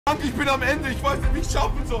Ich bin am Ende, ich weiß nicht, wie ich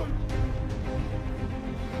schaffen soll.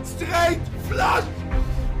 Straight, flush.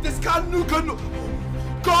 Das kann nur können.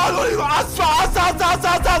 Gott, Oliver, Ass 2, Ass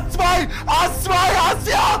 2, Ass 2, Ass,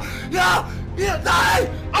 ja, ja, ja, nein,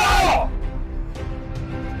 oh!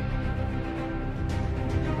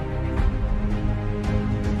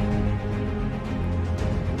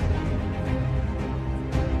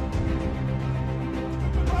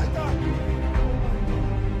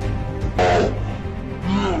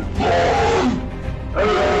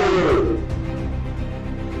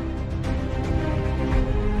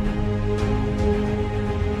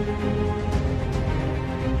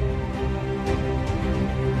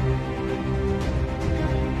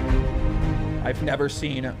 I've never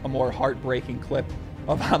seen a more heartbreaking clip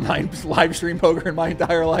of online live stream poker in my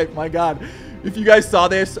entire life. My God. If you guys saw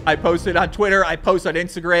this, I posted on Twitter, I posted on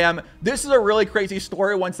Instagram. This is a really crazy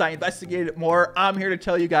story. Once I investigated it more, I'm here to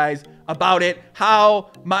tell you guys about it.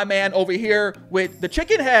 How my man over here with the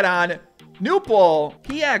chicken head on, Knüppel,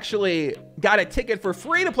 he actually got a ticket for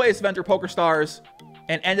free to play this event through Pokerstars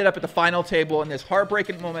and ended up at the final table in this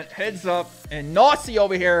heartbreaking moment. Heads up, and Knossi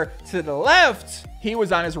over here to the left, he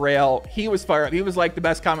was on his rail. He was fired up. He was like the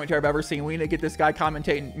best commentator I've ever seen. We need to get this guy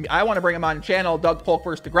commentating. I want to bring him on channel, Doug Polk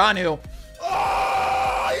versus DeGranu.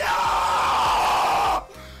 Oh, ja!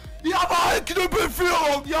 Jawohl,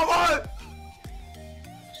 Knüppelführung, jawohl!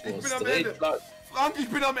 Ich bin am Ende. Frank, ich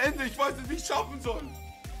bin am Ende. Ich weiß nicht, wie ich schaffen soll.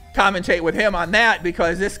 Commentate with him on that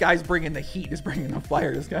because this guy's bringing the heat. He's bringing the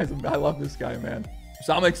fire. This guy's, I love this guy, man.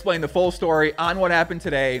 So I'm gonna explain the full story on what happened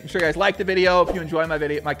today. I'm sure you guys liked the video. If you enjoy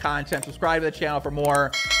my content, subscribe to the channel for more.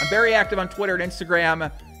 I'm very active on Twitter and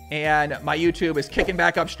Instagram, and my YouTube is kicking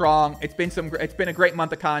back up strong. It's been a great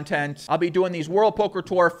month of content. I'll be doing these World Poker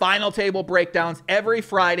Tour final table breakdowns every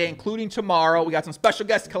Friday, including tomorrow. We got some special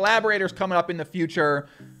guest collaborators coming up in the future,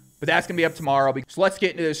 but that's gonna be up tomorrow. So let's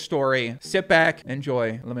get into this story. Sit back,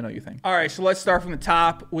 enjoy. Let me know what you think. All right, so let's start from the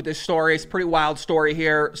top with this story. It's a pretty wild story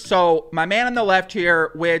here. So my man on the left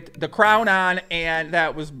here with the crown on, and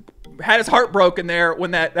that had his heart broken there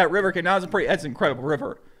when that river came down. That's an incredible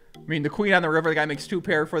river. I mean, the queen on the river, the guy makes 2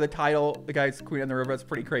 pair for the title. The guy's queen on the river. That's a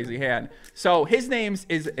pretty crazy hand. So his name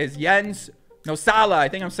is Jens Knossalla. I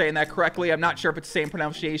think I'm saying that correctly. I'm not sure if it's the same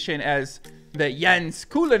pronunciation as the Jens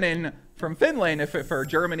Kulinen from Finland. If for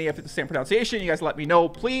Germany, if it's the same pronunciation, you guys let me know,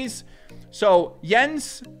 please. So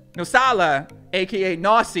Jens Knossalla, aka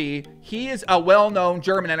Knossi, he is a well-known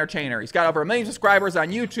German entertainer. He's got over 1 million subscribers on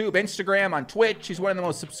YouTube, Instagram, on Twitch. He's one of the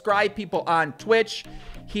most subscribed people on Twitch.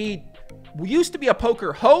 He used to be a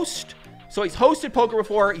poker host, so he's hosted poker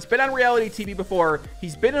before. He's been on reality TV before.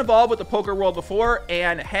 He's been involved with the poker world before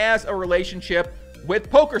and has a relationship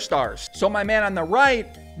with Pokerstars. So my man on the right,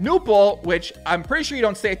 Knüppel, which I'm pretty sure you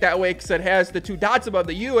don't say it that way because it has the 2 dots above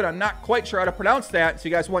the U, and I'm not quite sure how to pronounce that. So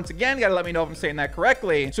you guys, once again, gotta let me know if I'm saying that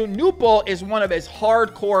correctly. So Knüppel is one of his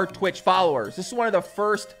hardcore Twitch followers. This is one of the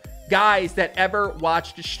first guys that ever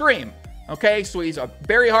watched a stream. Okay, so he's a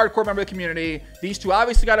very hardcore member of the community. These two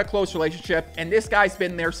obviously got a close relationship, and this guy's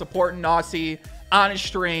been there supporting Knossi on his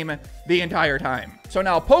stream the entire time. So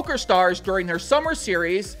now Pokerstars, during their summer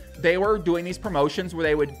series, they were doing these promotions where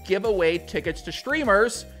they would give away tickets to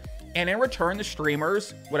streamers, and in return, the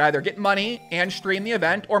streamers would either get money and stream the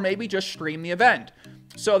event, or maybe just stream the event.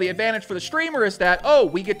 So the advantage for the streamer is that, oh,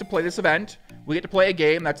 we get to play this event, we get to play a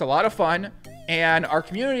game that's a lot of fun, and our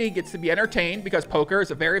community gets to be entertained because poker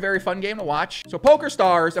is a very, very fun game to watch. So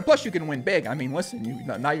Pokerstars, and plus you can win big. I mean, listen,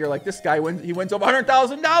 now you're like, this guy wins, he wins over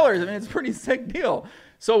 $100,000. I mean, it's a pretty sick deal.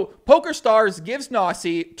 So Pokerstars gives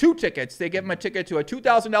Knossi 2 tickets. They give him a ticket to a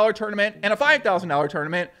 $2,000 tournament and a $5,000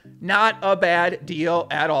 tournament. Not a bad deal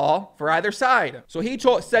at all for either side. So he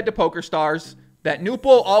said to Pokerstars that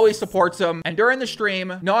Knüppel always supports him. And during the stream,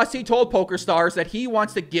 Knossi told Pokerstars that he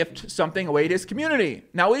wants to gift something away to his community.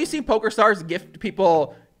 Now, we've seen Pokerstars gift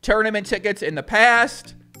people tournament tickets in the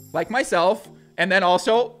past, like myself, and then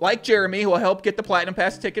also like Jeremy, who will help get the Platinum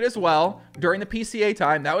Pass ticket as well during the PCA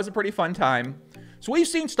time. That was a pretty fun time. So we've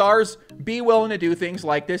seen stars be willing to do things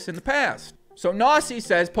like this in the past. So Knossi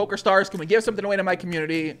says, Pokerstars, can we give something away to my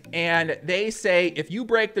community? And they say, if you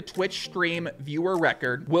break the Twitch stream viewer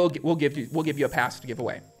record, we'll give you a pass to give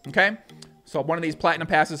away. Okay? So one of these Platinum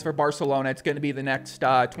Passes for Barcelona, it's going to be the next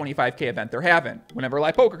 25K event they're having whenever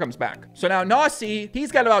Live Poker comes back. So now Knossi,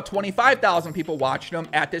 he's got about 25,000 people watching him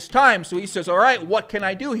at this time. So he says, all right, what can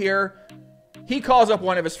I do here? He calls up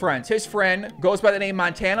one of his friends. His friend goes by the name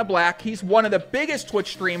Montana Black. He's one of the biggest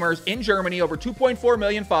Twitch streamers in Germany, over 2.4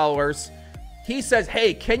 million followers. He says,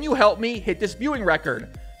 hey, can you help me hit this viewing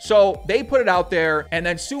record? So they put it out there, and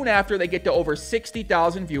then soon after they get to over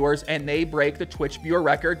 60,000 viewers, and they break the Twitch viewer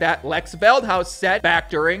record that Lex Veldhouse set back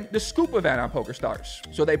during the Scoop event on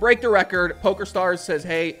Pokerstars. So they break the record. Pokerstars says,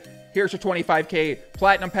 hey, here's your 25K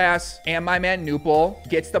Platinum Pass, and my man Knüppel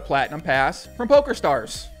gets the Platinum Pass from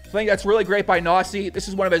Pokerstars. I think that's really great by Knossi. This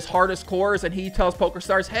is one of his hardest cores, and he tells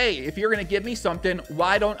Pokerstars, hey, if you're going to give me something,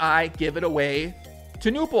 why don't I give it away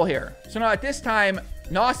to Knüppel here? So now at this time,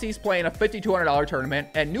 Knossi's playing a $5,200 tournament,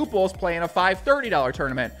 and Knüppel's playing a $530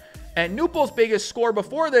 tournament. And Knüppel's biggest score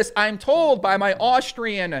before this, I'm told by my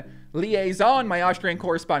Austrian liaison, my Austrian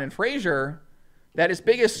correspondent Fraser, that his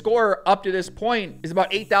biggest score up to this point is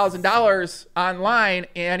about $8,000 online,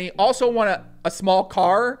 and he also won a small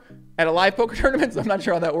car at a live poker tournament, so I'm not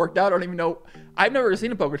sure how that worked out. I don't even know. I've never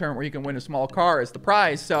seen a poker tournament where you can win a small car as the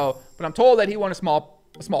prize, so, but I'm told that he won a small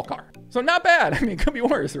car. So not bad. I mean, it could be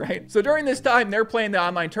worse, right? So during this time, they're playing the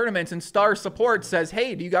online tournaments, and Star Support says,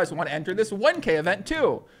 hey, do you guys want to enter this 1K event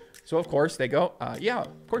too? So of course they go, yeah,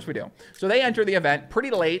 of course we do. So they enter the event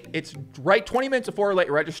pretty late. It's right 20 minutes before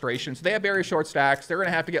late registration. So they have very short stacks. They're going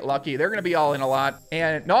to have to get lucky. They're going to be all in a lot.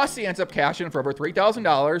 And Knossi ends up cashing for over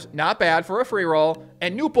 $3,000. Not bad for a free roll.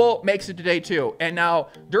 And Knüppel makes it to day 2. And now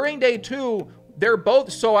during day 2, they're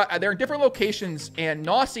both, so they're in different locations, and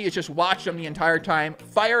Knossi is just watching them the entire time,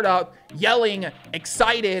 fired up, yelling,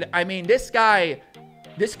 excited. I mean, this guy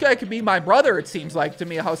could be my brother, it seems like to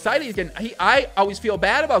me, how excited he's getting. I always feel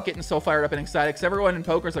bad about getting so fired up and excited, because everyone in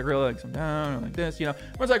poker is like really like down, like this, you know.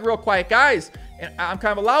 Everyone's like real quiet guys, and I'm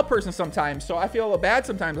kind of a loud person sometimes, so I feel a little bad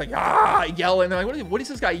sometimes, like yelling. They're like, what is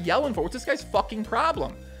this guy yelling for? What's this guy's fucking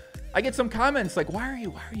problem? I get some comments like, why are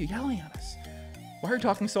you yelling at us? Why are you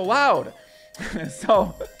talking so loud?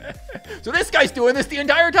 so this guy's doing this the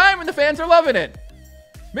entire time, and the fans are loving it.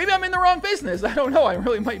 Maybe I'm in the wrong business. I don't know. I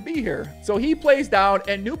really might be here. So he plays down,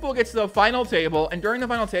 and Knüppel gets to the final table. And during the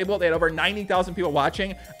final table, they had over 90,000 people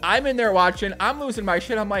watching. I'm in there watching. I'm losing my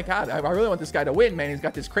shit. I'm like, God, I really want this guy to win, man. He's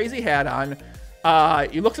got this crazy hat on.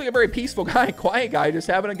 He looks like a very peaceful guy, quiet guy, just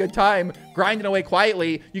having a good time, grinding away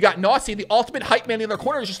quietly. You got Knossi, the ultimate hype man in the other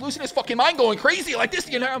corner, just losing his fucking mind, going crazy like this.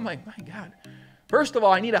 You know, I'm like, my God. First of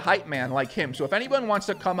all, I need a hype man like him. So if anyone wants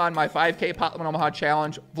to come on my 5K Pot Limit Omaha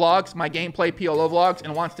Challenge vlogs, my gameplay PLO vlogs,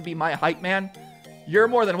 and wants to be my hype man, you're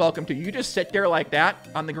more than welcome to. You just sit there like that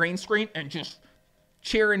on the green screen and just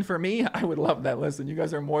cheering for me. I would love that. Listen, you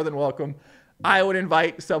guys are more than welcome. I would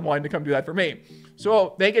invite someone to come do that for me.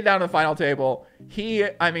 So they get down to the final table.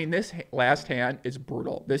 I mean, this last hand is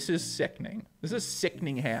brutal. This is sickening. This is a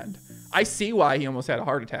sickening hand. I see why he almost had a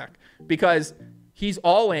heart attack, because he's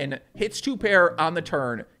all in, hits 2 pair on the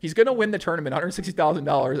turn. He's going to win the tournament,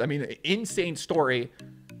 $160,000. I mean, insane story.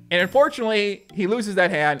 And unfortunately, he loses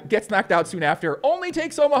that hand, gets knocked out soon after, only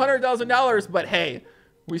takes home $100,000. But hey,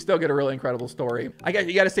 we still get a really incredible story.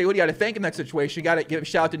 You got to say, what do you got to thank in that situation? You got to give a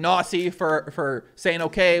shout out to Knossi for saying,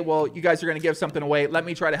 okay, well, you guys are going to give something away. Let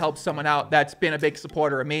me try to help someone out that's been a big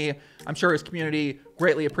supporter of me. I'm sure his community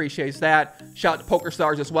greatly appreciates that. Shout out to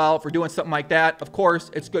Pokerstars as well for doing something like that. Of course,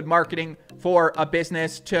 it's good marketing for a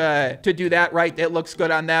business to do that, right? It looks good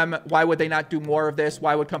on them. Why would they not do more of this?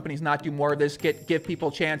 Why would companies not do more of this? Give people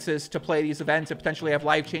chances to play these events and potentially have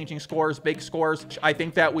life-changing scores, big scores. I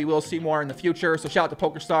think that we will see more in the future. So shout out to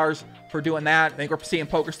Pokerstars for doing that. I think we're seeing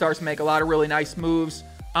Pokerstars make a lot of really nice moves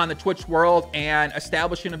on the Twitch world and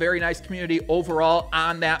establishing a very nice community overall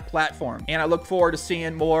on that platform. And I look forward to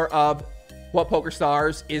seeing more of what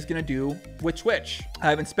Pokerstars is going to do with Twitch. I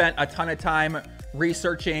haven't spent a ton of time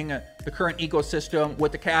researching the current ecosystem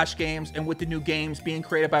with the cash games and with the new games being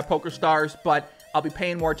created by Pokerstars, but I'll be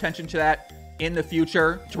paying more attention to that in the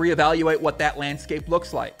future to reevaluate what that landscape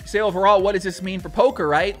looks like. Say overall, what does this mean for poker,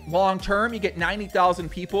 right? Long term, you get 90,000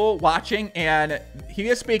 people watching, and he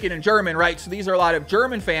is speaking in German, right? So these are a lot of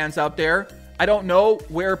German fans out there. I don't know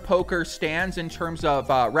where poker stands in terms of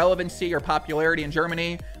relevancy or popularity in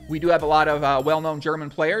Germany. We do have a lot of well-known German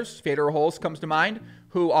players. Federer Holz comes to mind,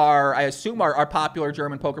 who are, I assume, are popular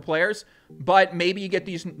German poker players. But maybe you get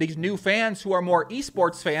these new fans who are more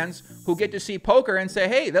esports fans who get to see poker and say,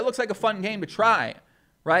 hey, that looks like a fun game to try,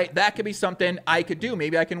 right? That could be something I could do.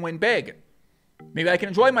 Maybe I can win big. Maybe I can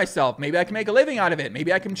enjoy myself. Maybe I can make a living out of it.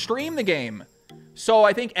 Maybe I can stream the game. So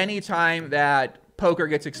I think anytime that poker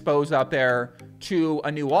gets exposed out there to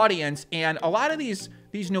a new audience, and a lot of these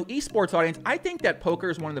new esports audience, I think that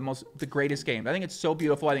poker is one of the greatest games. I think it's so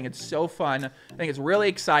beautiful. I think it's so fun. I think it's really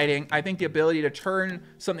exciting. I think the ability to turn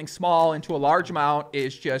something small into a large amount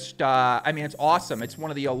is just, I mean, it's awesome. It's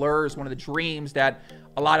one of the allures, one of the dreams that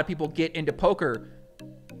a lot of people get into poker.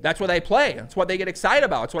 That's what they play. That's what they get excited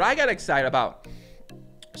about. It's what I get excited about.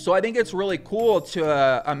 So I think it's really cool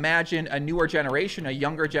to imagine a newer generation, a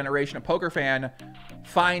younger generation of poker fan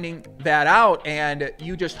finding that out. And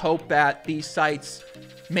you just hope that these sites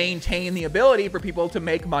maintain the ability for people to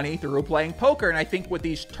make money through playing poker. And I think with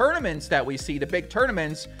these tournaments that we see, the big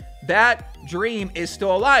tournaments, that dream is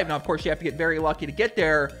still alive. Now, of course, you have to get very lucky to get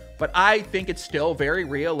there, but I think it's still very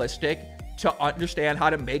realistic to understand how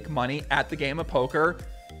to make money at the game of poker,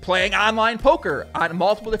 playing online poker on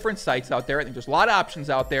multiple different sites out there. I think there's a lot of options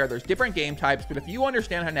out there. There's different game types, but if you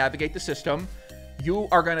understand how to navigate the system, you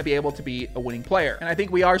are going to be able to be a winning player. And I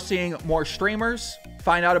think we are seeing more streamers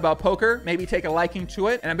find out about poker, maybe take a liking to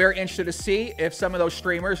it. And I'm very interested to see if some of those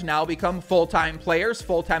streamers now become full-time players,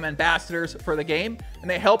 full-time ambassadors for the game, and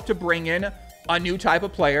they help to bring in a new type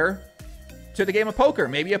of player to the game of poker.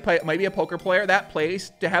 Maybe a poker player that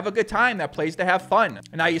plays to have a good time, that plays to have fun.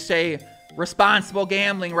 And now you say responsible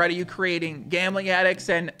gambling, right? Are you creating gambling addicts?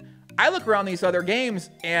 And I look around these other games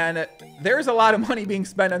and there's a lot of money being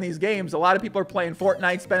spent on these games. A lot of people are playing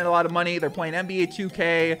Fortnite, spending a lot of money. They're playing NBA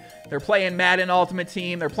 2K. They're playing Madden Ultimate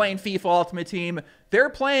Team. They're playing FIFA Ultimate Team. They're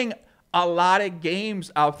playing a lot of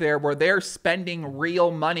games out there where they're spending real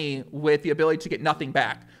money with the ability to get nothing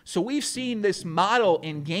back. So we've seen this model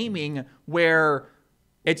in gaming where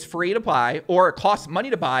it's free to buy or it costs money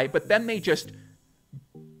to buy, but then they just,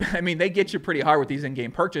 I mean, they get you pretty hard with these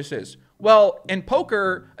in-game purchases. Well, in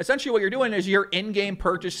poker, essentially what you're doing is you're in-game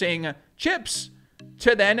purchasing chips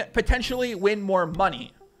to then potentially win more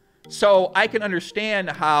money. So I can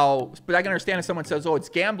understand how, but I can understand if someone says, oh, it's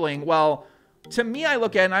gambling. Well, to me, I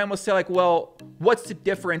look at it and I almost say like, well, what's the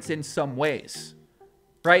difference in some ways,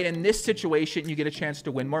 right? In this situation, you get a chance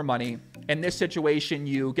to win more money. In this situation,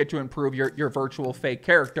 you get to improve your virtual fake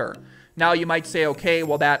character. Now you might say, okay,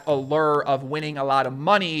 well, that allure of winning a lot of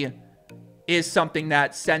money is something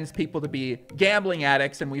that sends people to be gambling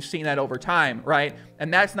addicts, and we've seen that over time, right?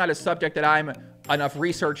 And that's not a subject that I'm enough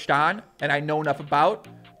researched on and I know enough about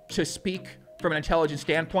to speak from an intelligent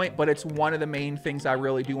standpoint, but it's one of the main things I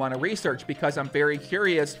really do want to research because I'm very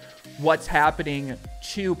curious what's happening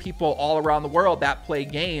to people all around the world that play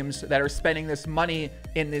games, that are spending this money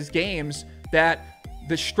in these games, that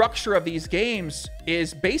the structure of these games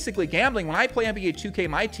is basically gambling. When I play NBA 2K,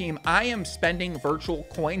 my team, I am spending virtual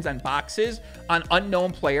coins on boxes on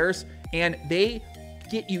unknown players, and they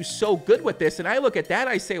get you so good with this. And I look at that,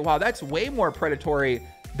 I say, wow, that's way more predatory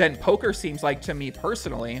than poker seems like to me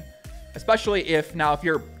personally, especially if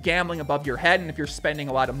you're gambling above your head and if you're spending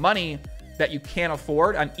a lot of money that you can't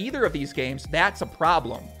afford on either of these games, that's a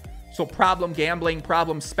problem. So problem gambling,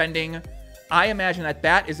 problem spending, I imagine that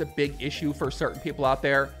that is a big issue for certain people out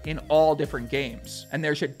there in all different games. And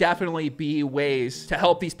there should definitely be ways to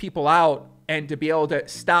help these people out and to be able to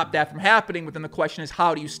stop that from happening. But then the question is,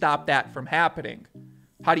 how do you stop that from happening?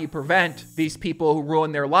 How do you prevent these people who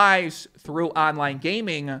ruin their lives through online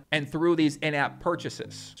gaming and through these in-app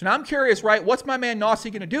purchases? So now I'm curious, right? What's my man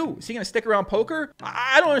Knossi gonna do? Is he gonna stick around poker?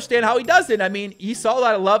 I don't understand how he does it. I mean, he saw a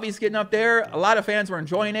lot of love he's getting up there. A lot of fans were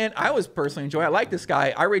enjoying it. I was personally enjoying it. I like this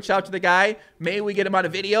guy. I reached out to the guy. Maybe we get him on a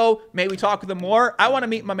video. Maybe we talk with him more. I want to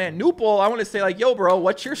meet my man Knüppel. I want to say like, yo, bro,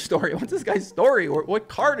 what's your story? What's this guy's story? Or what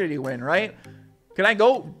car did he win, right? Can I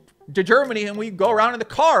go to Germany and we go around in the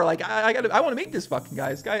car? Like, I want to meet this fucking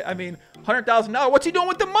guy. This guy, I mean, $100,000. What's he doing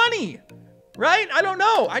with the money? Right? I don't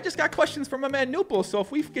know. I just got questions from my man Knüppel. So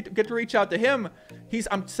if we get to reach out to him,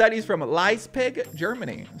 I'm said he's from Leipzig,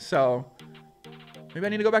 Germany. So maybe I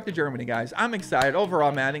need to go back to Germany, guys. I'm excited.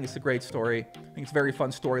 Overall, man, I think it's a great story. I think it's a very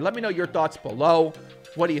fun story. Let me know your thoughts below.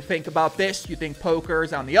 What do you think about this? You think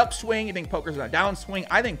poker's on the upswing? You think poker's on a downswing?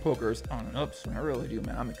 I think poker's on an upswing. I really do,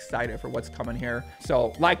 man. I'm excited for what's coming here.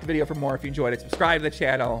 So like the video for more if you enjoyed it. Subscribe to the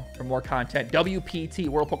channel for more content. WPT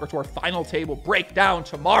World Poker Tour Final Table Breakdown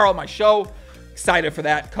tomorrow on my show. Excited for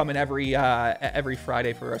that, coming every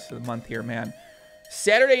Friday for the rest of the month here, man.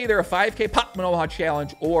 Saturday, either a 5K Pop Manoha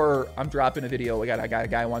challenge or I'm dropping a video. I got a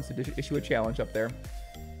guy who wants to issue a challenge up there.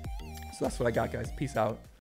 So that's what I got, guys. Peace out.